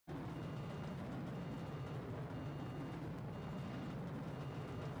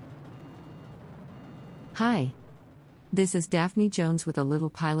Hi, this is Daphne Jones with a little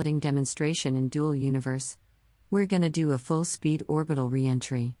piloting demonstration in Dual Universe. We're gonna do a full-speed orbital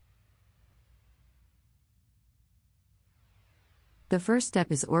re-entry. The first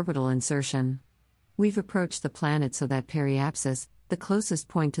step is orbital insertion. We've approached the planet so that periapsis, the closest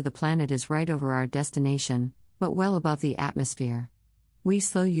point to the planet, is right over our destination, but well above the atmosphere. We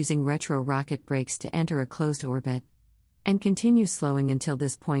slow using retro-rocket brakes to enter a closed orbit. And continue slowing until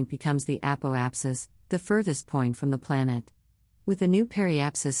this point becomes the apoapsis, the furthest point from the planet. With the new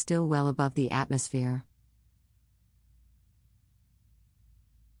periapsis still well above the atmosphere.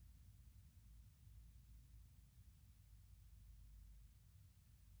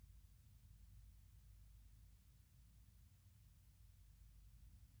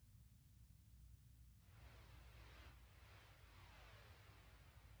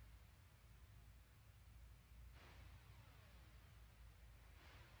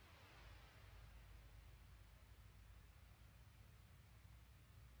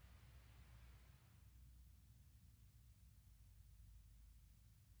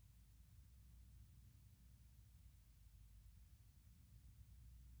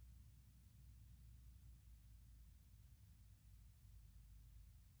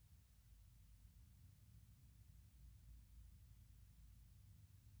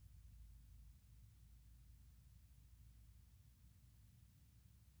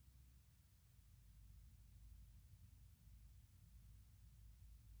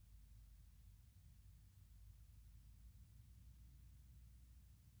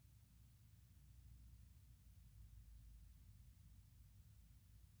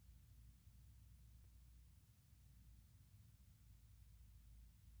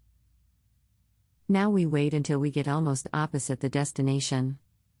 Now we wait until we get almost opposite the destination.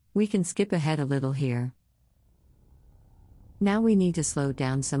 We can skip ahead a little here. Now we need to slow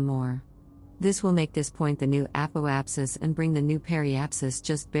down some more. This will make this point the new apoapsis and bring the new periapsis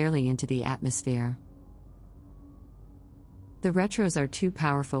just barely into the atmosphere. The retros are too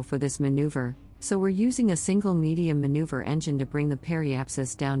powerful for this maneuver, so we're using a single medium maneuver engine to bring the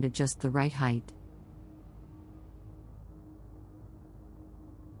periapsis down to just the right height.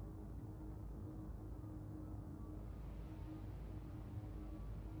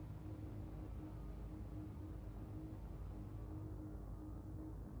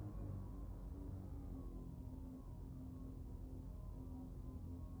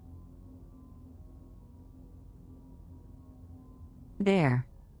 There.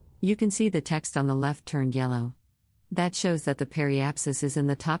 You can see the text on the left turned yellow. That shows that the periapsis is in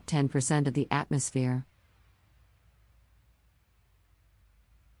the top 10% of the atmosphere.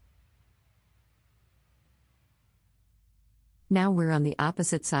 Now we're on the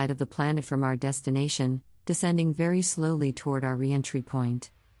opposite side of the planet from our destination, descending very slowly toward our re-entry point.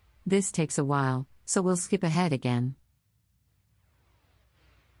 This takes a while, so we'll skip ahead again.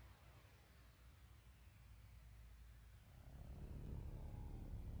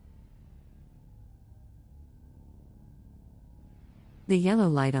 The yellow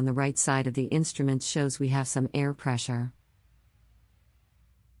light on the right side of the instruments shows we have some air pressure.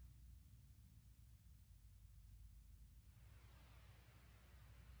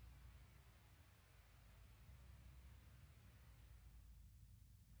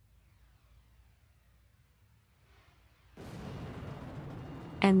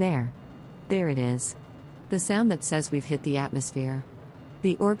 And there it is. The sound that says we've hit the atmosphere.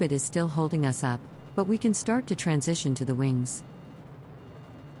 The orbit is still holding us up, but we can start to transition to the wings.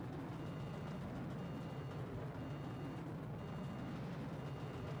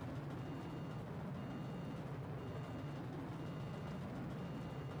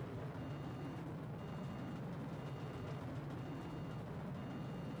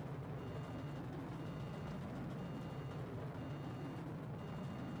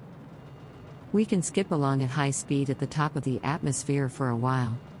 We can skip along at high speed at the top of the atmosphere for a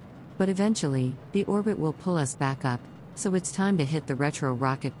while. But eventually, the orbit will pull us back up, so it's time to hit the retro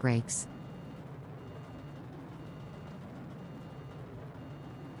rocket brakes.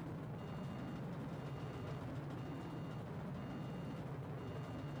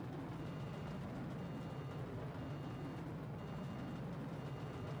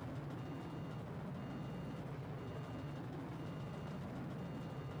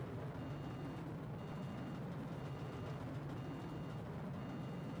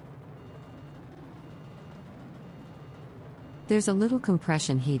 There's a little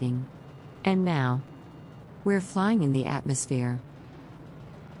compression heating. And now, we're flying in the atmosphere.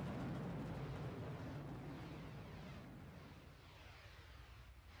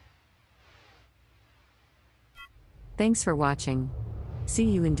 Thanks for watching. See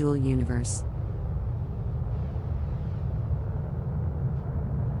you in Dual Universe.